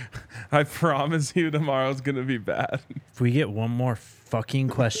 I promise you tomorrow's going to be bad. If we get one more fucking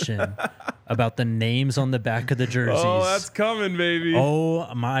question about the names on the back of the jerseys. Oh, that's coming, baby.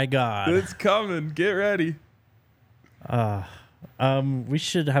 Oh, my God. It's coming. Get ready. We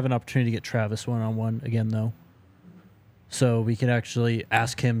should have an opportunity to get Travis one-on-one again, though. So we can actually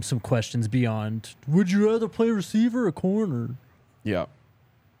ask him some questions beyond, would you rather play receiver or corner? Yep.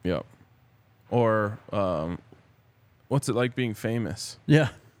 Or what's it like being famous? Yeah.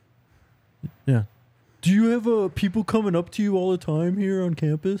 Do you have people coming up to you all the time here on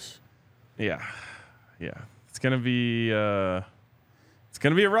campus? Yeah. It's gonna be a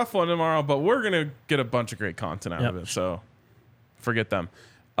rough one tomorrow, but we're gonna get a bunch of great content out of it. So forget them.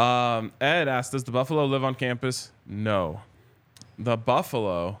 Ed asked, does the Buffalo live on campus? No. The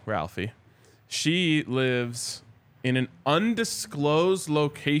Buffalo, Ralphie, she lives in an undisclosed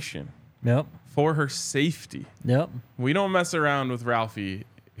location. Yep. For her safety. Yep. We don't mess around with Ralphie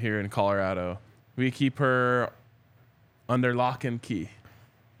here in Colorado. We keep her under lock and key.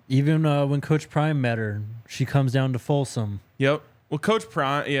 Even when Coach Prime met her, she comes down to Folsom. Yep. Well, Coach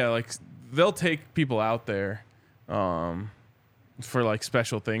Prime, they'll take people out there for like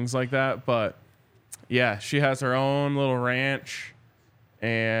special things like that. But yeah, she has her own little ranch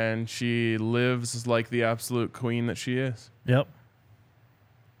and she lives like the absolute queen that she is. Yep.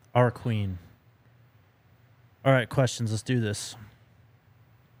 Our queen. All right, questions. Let's do this.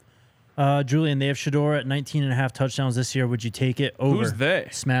 Julian, they have Shedeur at 19.5 touchdowns this year. Would you take it over? Who's they?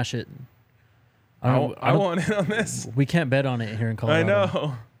 Smash it. I want in on this. We can't bet on it here in Colorado. I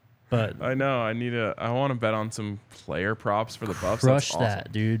know. But I know. I want to bet on some player props for the Buffs. Crush That's awesome.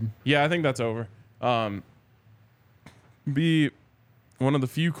 that, dude. Yeah, I think that's over. Be one of the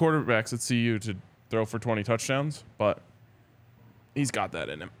few quarterbacks at CU to throw for 20 touchdowns, but he's got that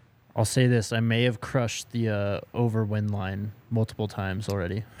in him. I'll say this: I may have crushed the over win line multiple times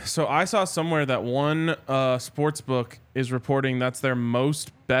already. So I saw somewhere that one sports book is reporting that's their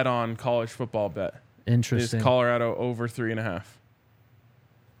most bet on college football bet. Interesting. Is Colorado over 3.5?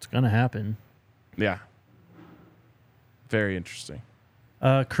 It's gonna happen. Yeah. Very interesting.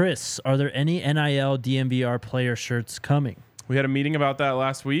 Chris, are there any NIL DMVR player shirts coming? We had a meeting about that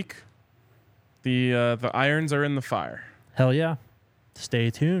last week. The irons are in the fire. Hell yeah. Stay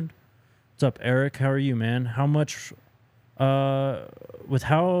tuned. What's up, Eric? How are you, man? How much rent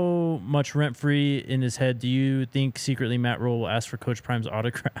free in his head do you think secretly Matt Rule will ask for Coach Prime's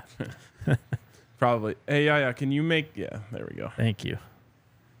autograph? Probably. Hey, yeah. Can you make? Yeah, there we go. Thank you.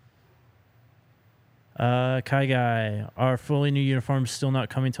 Kai Guy, are fully new uniforms still not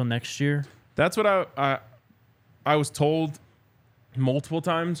coming till next year? That's what I was told multiple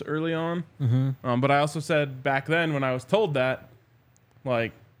times early on. Mm-hmm. But I also said back then when I was told that,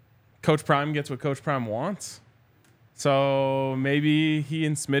 like, Coach Prime gets what Coach Prime wants. So maybe he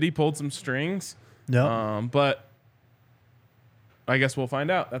and Smitty pulled some strings. No. But I guess we'll find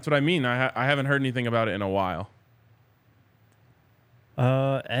out. That's what I mean. I haven't heard anything about it in a while.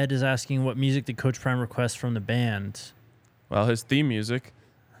 Ed is asking what music did Coach Prime request from the band? Well, his theme music.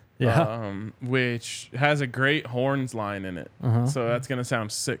 Yeah. Which has a great horns line in it. Uh-huh. So that's going to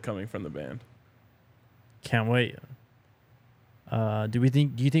sound sick coming from the band. Can't wait. Do you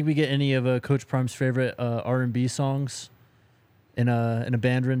think we get any of Coach Prime's favorite R&B songs in a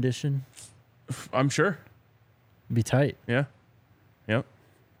band rendition? I'm sure. Be tight. Yeah. Yep.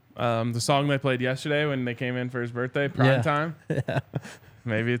 The song they played yesterday when they came in for his birthday, Prime Time. Yeah.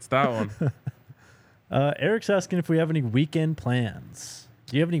 Maybe it's that one. Eric's asking if we have any weekend plans.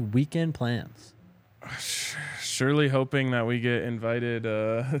 Do you have any weekend plans? Surely hoping that we get invited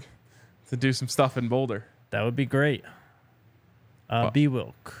to do some stuff in Boulder. That would be great.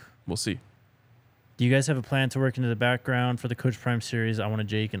 B-Wilk. We'll see. Do you guys have a plan to work into the background for the Coach Prime series? I Want a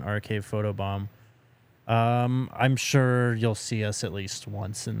Jake and RK Photobomb. I'm sure you'll see us at least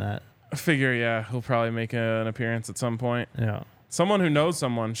once in that. I figure, yeah, he'll probably make an appearance at some point. Yeah. Someone who knows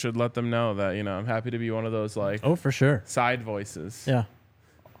someone should let them know that, I'm happy to be one of those, like, Oh, for sure. side voices. Yeah.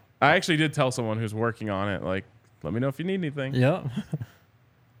 I actually did tell someone who's working on it, like, let me know if you need anything. Yeah.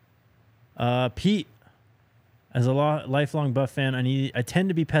 Pete, as a lifelong Buff fan, I tend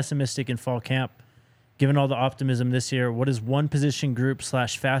to be pessimistic in fall camp. Given all the optimism this year, what is one position group /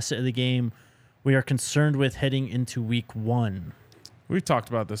 facet of the game we are concerned with heading into week 1? We've talked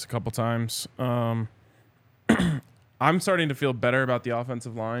about this a couple times. I'm starting to feel better about the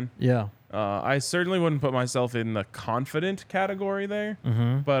offensive line. Yeah. I certainly wouldn't put myself in the confident category there,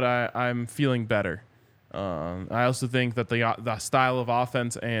 Mm-hmm. but I'm feeling better. I also think that the style of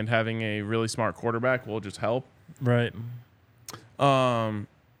offense and having a really smart quarterback will just help. Right. So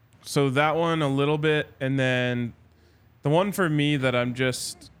that one a little bit, and then the one for me that I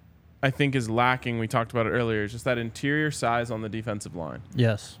think is lacking, we talked about it earlier, is just that interior size on the defensive line.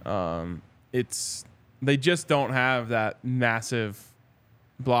 Yes. They just don't have that massive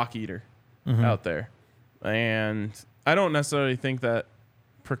block eater out there. And I don't necessarily think that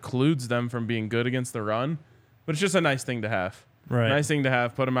precludes them from being good against the run, but it's just a nice thing to have. Right. Nice thing to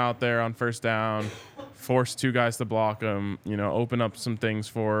have. Put them out there on first down, force 2 guys to block them, open up some things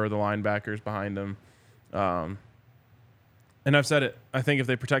for the linebackers behind them. And I've said it. I think if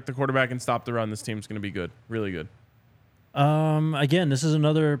they protect the quarterback and stop the run, this team's going to be good. Really good. Again, this is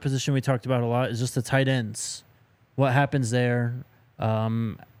another position we talked about a lot, is just the tight ends. What happens there?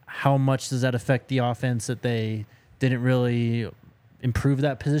 How much does that affect the offense that they didn't really improve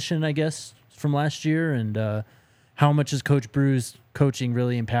that position, I guess, from last year? And how much does Coach Brew's coaching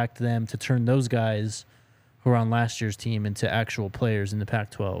really impact them to turn those guys who are on last year's team into actual players in the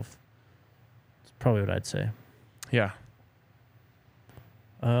Pac-12? That's probably what I'd say. Yeah.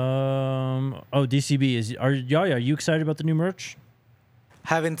 DCB, are you excited about the new merch?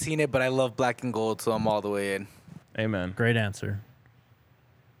 Haven't seen it, but I love black and gold, so I'm all the way in. Amen. Great answer.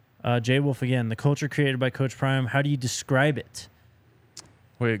 Jay Wolf again, the culture created by Coach Prime, how do you describe it?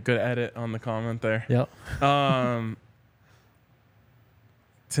 Wait, good edit on the comment there. Yep.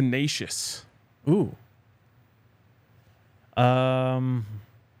 Tenacious. Ooh.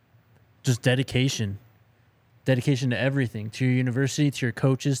 Just dedication. Dedication to everything, to your university, to your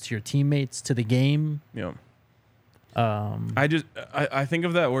coaches, to your teammates, to the game. Yeah. I think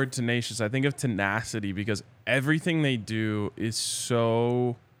of that word tenacious. I think of tenacity because everything they do is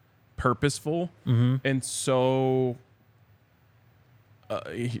so purposeful and so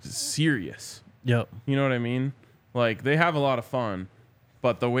serious. Yep. You know what I mean? Like, they have a lot of fun,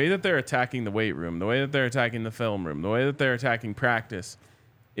 but the way that they're attacking the weight room, the way that they're attacking the film room, the way that they're attacking practice,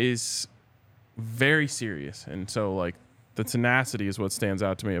 is very serious. And so, like, the tenacity is what stands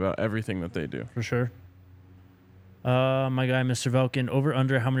out to me about everything that they do. For sure. My guy, Mr. Velkin, over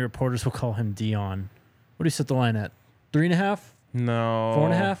under how many reporters will call him Dion? What do you set the line at? 3.5? No.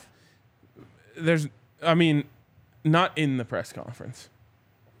 4.5? Not in the press conference.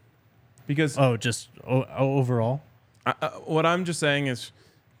 Because just overall? what I'm just saying is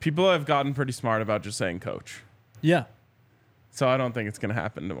people have gotten pretty smart about just saying coach. Yeah. So I don't think it's going to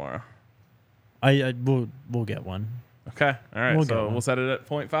happen tomorrow. We'll get one. Okay. All right. We'll set it at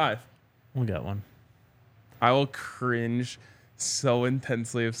 0.5. We'll get one. I will cringe so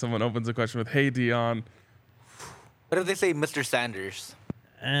intensely if someone opens a question with, "Hey, Dion." What if they say Mr. Sanders?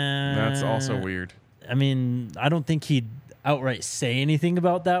 That's also weird. I mean, I don't think he'd outright say anything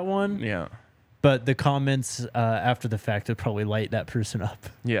about that one. Yeah. But the comments after the fact would probably light that person up.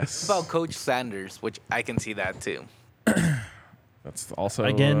 Yes. What about Coach Sanders, which I can see that too. That's also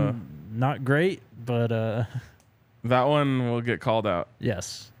again not great, but that one will get called out.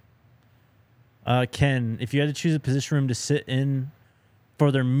 Yes. Ken, if you had to choose a position room to sit in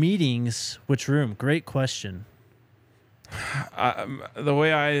for their meetings, which room? Great question. The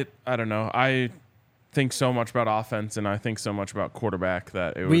way I don't know. I think so much about offense and I think so much about quarterback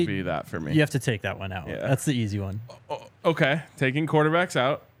that it would be that for me. You have to take that one out. Yeah. That's the easy one. Okay. Taking quarterbacks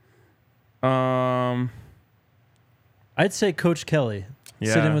out. I'd say Coach Kelly.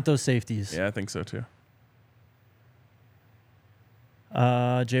 Yeah. Sit in with those safeties. Yeah, I think so too.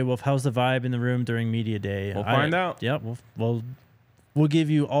 Jay Wolf, how's the vibe in the room during media day? We'll find out. Yep. We'll give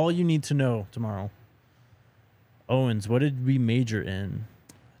you all you need to know tomorrow. Owens, what did we major in?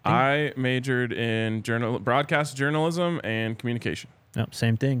 I majored in broadcast journalism and communication. Yep,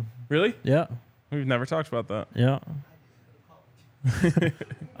 same thing. Really? Yeah. We've never talked about that. Yeah.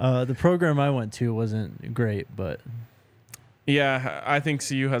 The program I went to wasn't great, but yeah, I think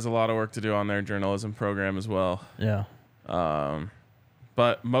CU has a lot of work to do on their journalism program as well. Yeah.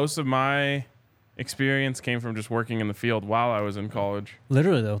 But most of my experience came from just working in the field while I was in college.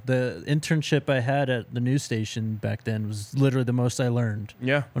 Literally, though, the internship I had at the news station back then was literally the most I learned.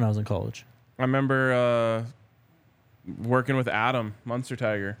 Yeah. When I was in college. I remember working with Adam Munster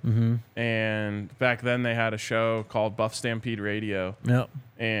Tiger, and back then they had a show called Buff Stampede Radio. Yep.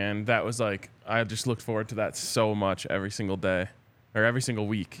 And that was like, I just looked forward to that so much every single day or every single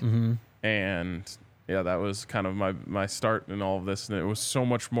week. And yeah, that was kind of my start in all of this. And it was so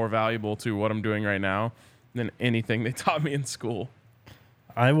much more valuable to what I'm doing right now than anything they taught me in school.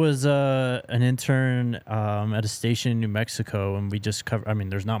 I was an intern at a station in New Mexico, and we just covered, I mean,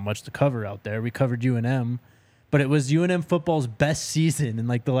 there's not much to cover out there. We covered UNM, but it was UNM football's best season in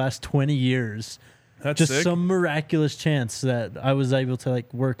like the last 20 years. That's just sick. some miraculous chance that I was able to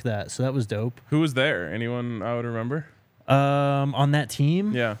like work that. So that was dope. Who was there? Anyone I would remember? On that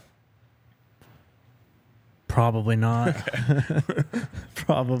team? Yeah. Probably not.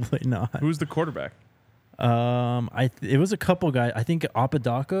 Probably not. Who's the quarterback? It was a couple guys. I think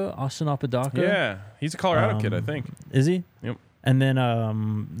Austin Apodaca. Yeah, he's a Colorado kid, I think. Is he? Yep. And then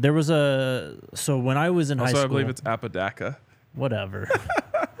there was so when I was in high Also, school, I believe it's Apodaca. whatever.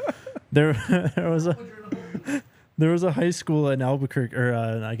 there was a high school in Albuquerque, or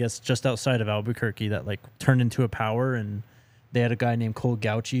I guess just outside of Albuquerque, that like turned into a power, and they had a guy named Cole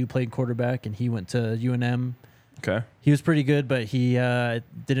Gauchi who played quarterback, and he went to UNM. Okay. He was pretty good, but he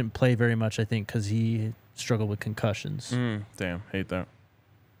didn't play very much, I think, because he struggled with concussions. Damn, hate that.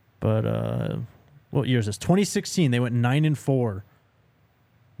 But what year is this? 2016. They went 9-4.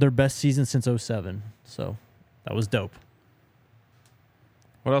 Their best season since 2007. So that was dope.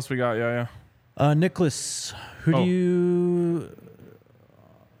 What else we got? Yeah. Nicholas, who do you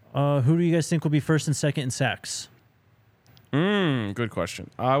guys think will be first and second in sacks? Good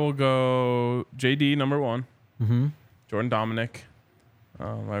question. I will go JD number 1. Jordan Dominic.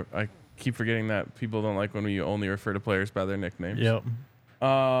 I keep forgetting that people don't like when we only refer to players by their nicknames. Yep.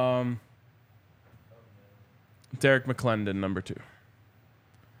 Derek McClendon, number 2.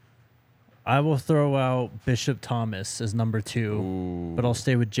 I will throw out Bishop Thomas as number 2, but I'll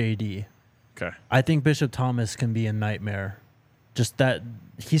stay with JD. Okay. I think Bishop Thomas can be a nightmare. Just that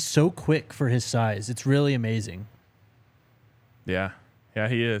he's so quick for his size. It's really amazing. Yeah,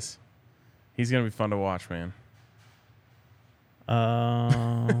 he is. He's gonna be fun to watch, man.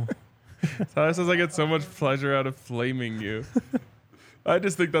 Tyler says I get so much pleasure out of flaming you. I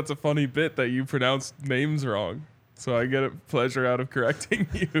just think that's a funny bit that you pronounce names wrong, so I get a pleasure out of correcting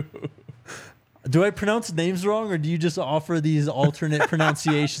you. Do I pronounce names wrong, or do you just offer these alternate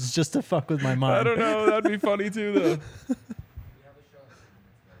pronunciations just to fuck with my mind? I don't know. That'd be funny too, though.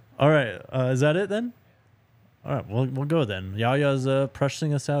 All right, is that it then? All right, we'll go then. Yaya's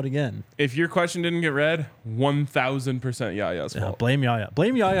pressing us out again. If your question didn't get read, 1,000% Yaya's Yeah, fault. blame Yaya.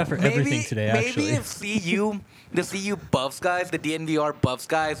 Blame Yaya for everything today. Actually, Maybe if the CU Buffs guys, the DNVR Buffs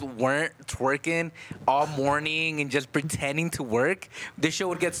guys, weren't twerking all morning and just pretending to work, this show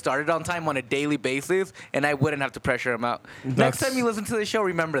would get started on time on a daily basis, and I wouldn't have to pressure them out. Next time you listen to the show,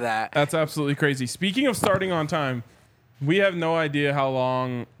 remember that. That's absolutely crazy. Speaking of starting on time, we have no idea how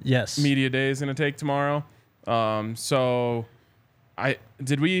long media day is going to take tomorrow. So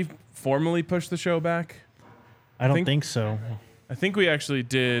did we formally push the show back? I don't think so. I think we actually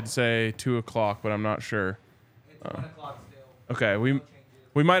did say 2:00, but I'm not sure. It's 1 o'clock still. Okay,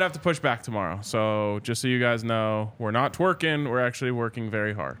 we might have to push back tomorrow. So just so you guys know, we're not twerking. We're actually working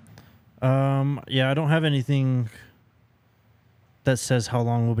very hard. Yeah, I don't have anything that says how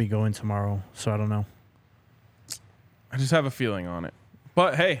long we'll be going tomorrow, so I don't know. I just have a feeling on it.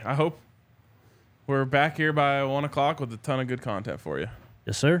 But hey, I hope we're back here by 1 o'clock with a ton of good content for you.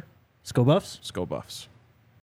 Yes, sir. Let's go Buffs. Let's go Buffs.